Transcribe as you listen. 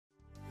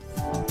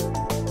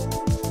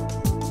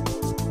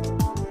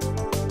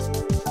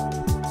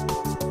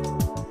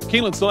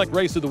Keeneland Select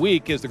Race of the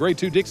Week is the Grade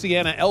 2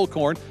 Dixiana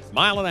Elkhorn, 1.5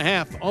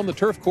 miles on the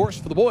turf course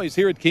for the boys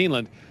here at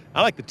Keeneland.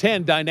 I like the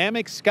 10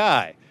 Dynamic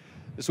Sky.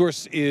 This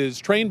horse is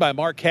trained by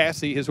Mark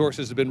Cassie. His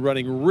horses have been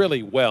running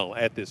really well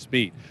at this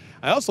speed.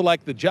 I also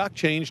like the jock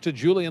change to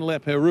Julien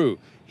Leperoux.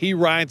 He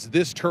rides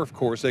this turf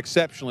course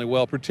exceptionally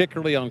well,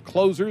 particularly on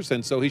closers,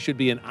 and so he should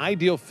be an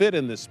ideal fit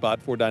in this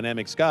spot for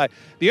Dynamic Sky.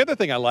 The other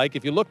thing I like,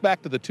 if you look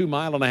back to the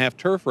 2.5 mile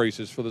turf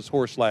races for this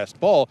horse last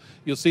fall,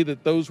 you'll see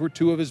that those were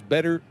two of his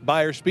better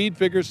buyer speed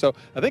figures, so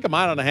I think 1.5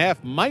 miles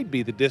might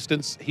be the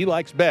distance he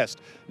likes best.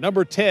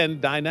 Number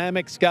 10,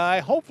 Dynamic Sky,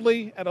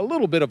 hopefully at a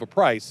little bit of a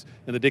price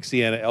in the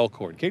Dixiana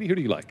Elkhorn. Katie, who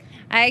do you like?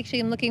 I actually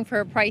am looking for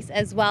a price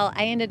as well.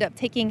 I ended up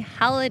taking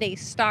Holiday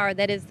Star.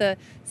 That is the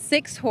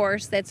 6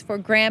 horse that's for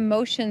Graham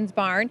Motion's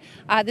barn.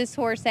 This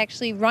horse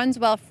actually runs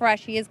well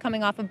fresh. He is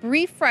coming off a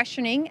brief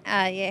freshening.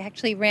 He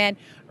actually ran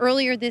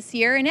earlier this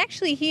year, and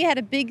actually he had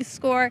a big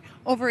score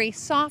over a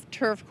soft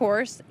turf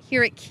course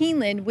here at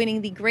Keeneland,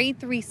 winning the Grade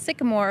 3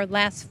 Sycamore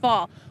last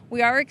fall.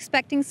 We are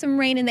expecting some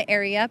rain in the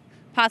area,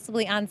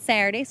 possibly on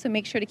Saturday, so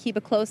make sure to keep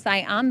a close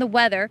eye on the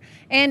weather.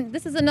 And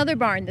this is another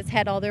barn that's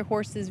had all their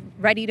horses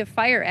ready to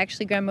fire.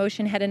 Actually, Graham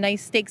Motion had a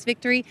nice stakes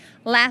victory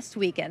last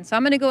weekend. So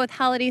I'm going to go with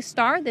Holiday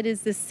Star. That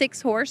is the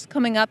 6 horse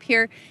coming up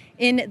here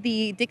in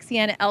the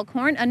Dixiana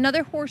Elkhorn.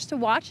 Another horse to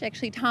watch,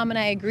 actually Tom and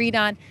I agreed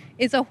on,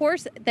 is a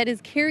horse that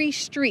is Carey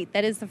Street.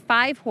 That is the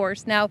 5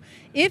 horse. Now,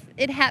 if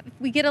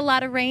we get a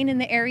lot of rain in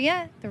the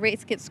area, the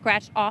race gets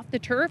scratched off the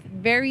turf.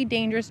 Very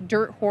dangerous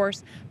dirt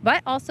horse,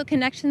 but also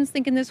connections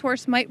thinking this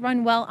horse might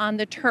run well on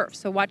the turf.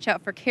 So watch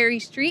out for Carey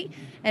Street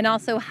and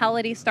also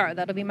Holiday Star.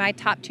 That'll be my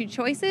top 2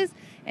 choices.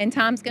 And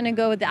Tom's going to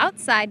go with the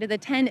outside of the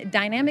 10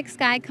 Dynamic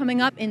Sky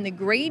coming up in the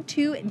Grade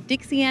 2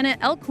 Dixiana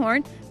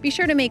Elkhorn. Be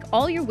sure to make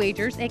all your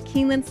wagers at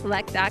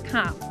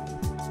KeenelandSelect.com.